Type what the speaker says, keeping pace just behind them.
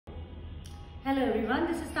Hello everyone,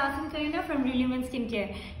 this is Karina from Relumins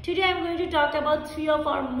Skincare. Today I'm going to talk about three of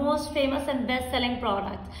our most famous and best-selling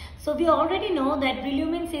products. So we already know that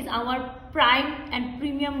Relumins is our prime and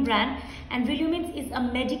premium brand, and Relumins is a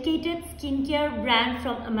medicated skincare brand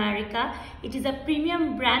from America. It is a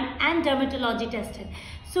premium brand and dermatology tested.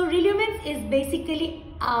 So Relumins is basically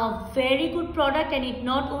a very good product, and it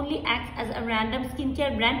not only acts as a random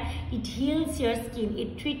skincare brand, it heals your skin,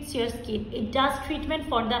 it treats your skin, it does treatment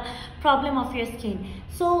for the problem of your skin.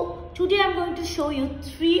 So today I'm going to show you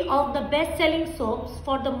three of the best selling soaps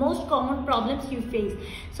for the most common problems you face.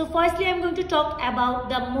 So firstly, I'm going to talk about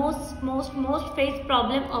the most faced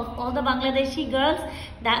problem of all the Bangladeshi girls,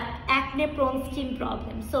 the acne prone skin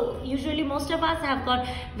problem. So usually most of us have got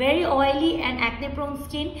very oily and acne prone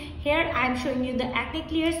skin. Here I'm showing you the acne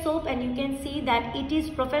clear soap, and you can see that it is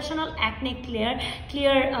professional acne clear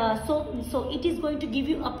soap. So it is going to give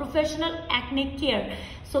you a professional acne care.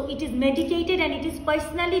 So it is medicated and it is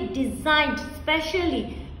personally designed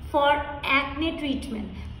specially for acne treatment.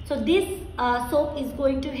 So this soap is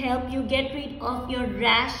going to help you get rid of your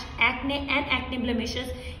rash, acne and acne blemishes.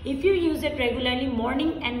 If you use it regularly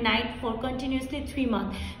morning and night for continuously 3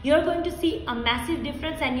 months, you're going to see a massive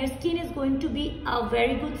difference, and your skin is going to be a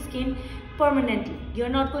very good skin permanently. You're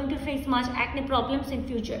not going to face much acne problems in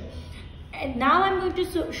future. And now I'm going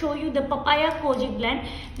to show you the papaya kojic blend.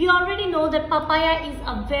 We already know that papaya is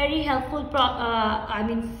a very helpful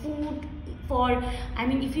food for,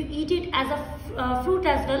 if you eat it as a fruit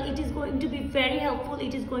as well, it is going to be very helpful.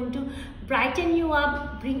 It is going to brighten you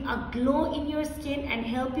up, bring a glow in your skin, and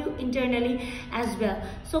help you internally as well.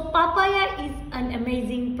 So papaya is an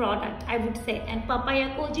amazing product, I would say, and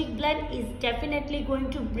papaya kojic blend is definitely going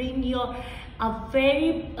to bring you a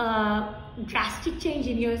very drastic change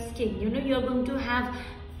in your skin. You know, you're going to have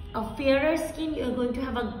a fairer skin, you're going to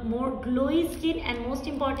have a more glowy skin, and most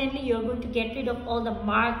importantly, you're going to get rid of all the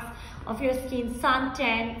marks of your skin,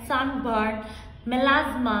 suntan, sunburn,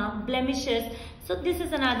 melasma, blemishes. So this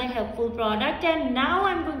is another helpful product. And now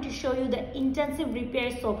I'm going to show you the intensive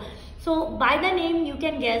repair soap. So by the name you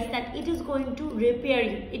can guess that it is going to repair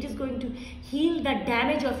you. It is going to heal the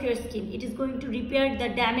damage of your skin. It is going to repair the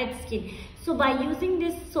damaged skin. So by using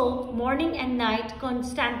this soap morning and night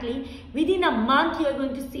constantly, within a month you are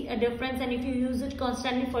going to see a difference, and if you use it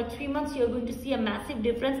constantly for 3 months, you are going to see a massive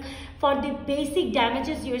difference for the basic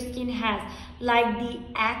damages your skin has, like the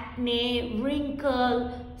acne,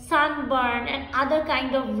 wrinkle, sunburn and other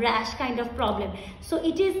kind of rash kind of problem. So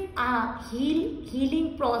it is a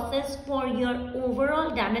healing process for your overall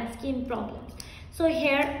damaged skin problems. So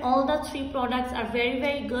here all the three products are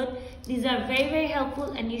very good. These are very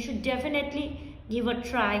helpful, and you should definitely give a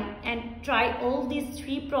try and try all these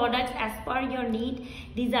three products as per your need.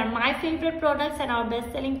 These are my favorite products and our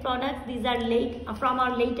best selling products. These are from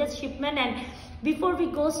our latest shipment, and before we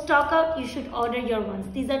go stock out, you should order your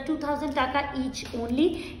ones. These are 2000 Dhaka each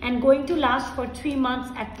only, and going to last for 3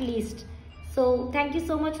 months at least. So thank you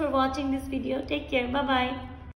so much for watching this video. Take care. Bye bye.